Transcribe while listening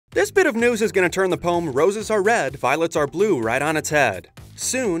This bit of news is going to turn the poem "Roses are red, violets are blue" right on its head.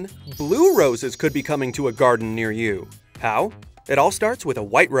 Soon, blue roses could be coming to a garden near you. How? It all starts with a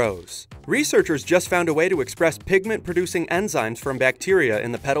white rose. Researchers just found a way to express pigment-producing enzymes from bacteria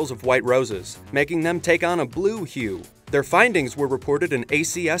in the petals of white roses, making them take on a blue hue. Their findings were reported in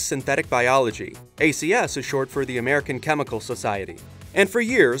ACS Synthetic Biology. ACS is short for the American Chemical Society. And for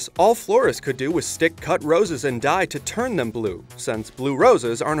years, all florists could do was stick cut roses in dye to turn them blue, since blue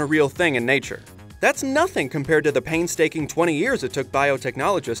roses aren't a real thing in nature. That's nothing compared to the painstaking 20 years it took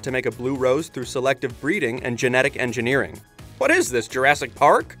biotechnologists to make a blue rose through selective breeding and genetic engineering. What is this, Jurassic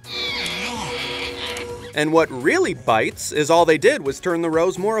Park? And what really bites is all they did was turn the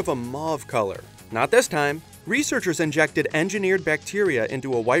rose more of a mauve color. Not this time. Researchers injected engineered bacteria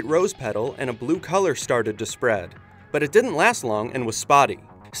into a white rose petal and a blue color started to spread. But it didn't last long and was spotty.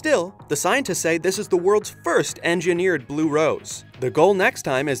 Still, the scientists say this is the world's first engineered blue rose. The goal next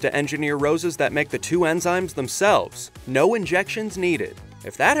time is to engineer roses that make the two enzymes themselves. No injections needed.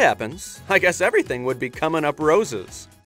 If that happens, I guess everything would be coming up roses.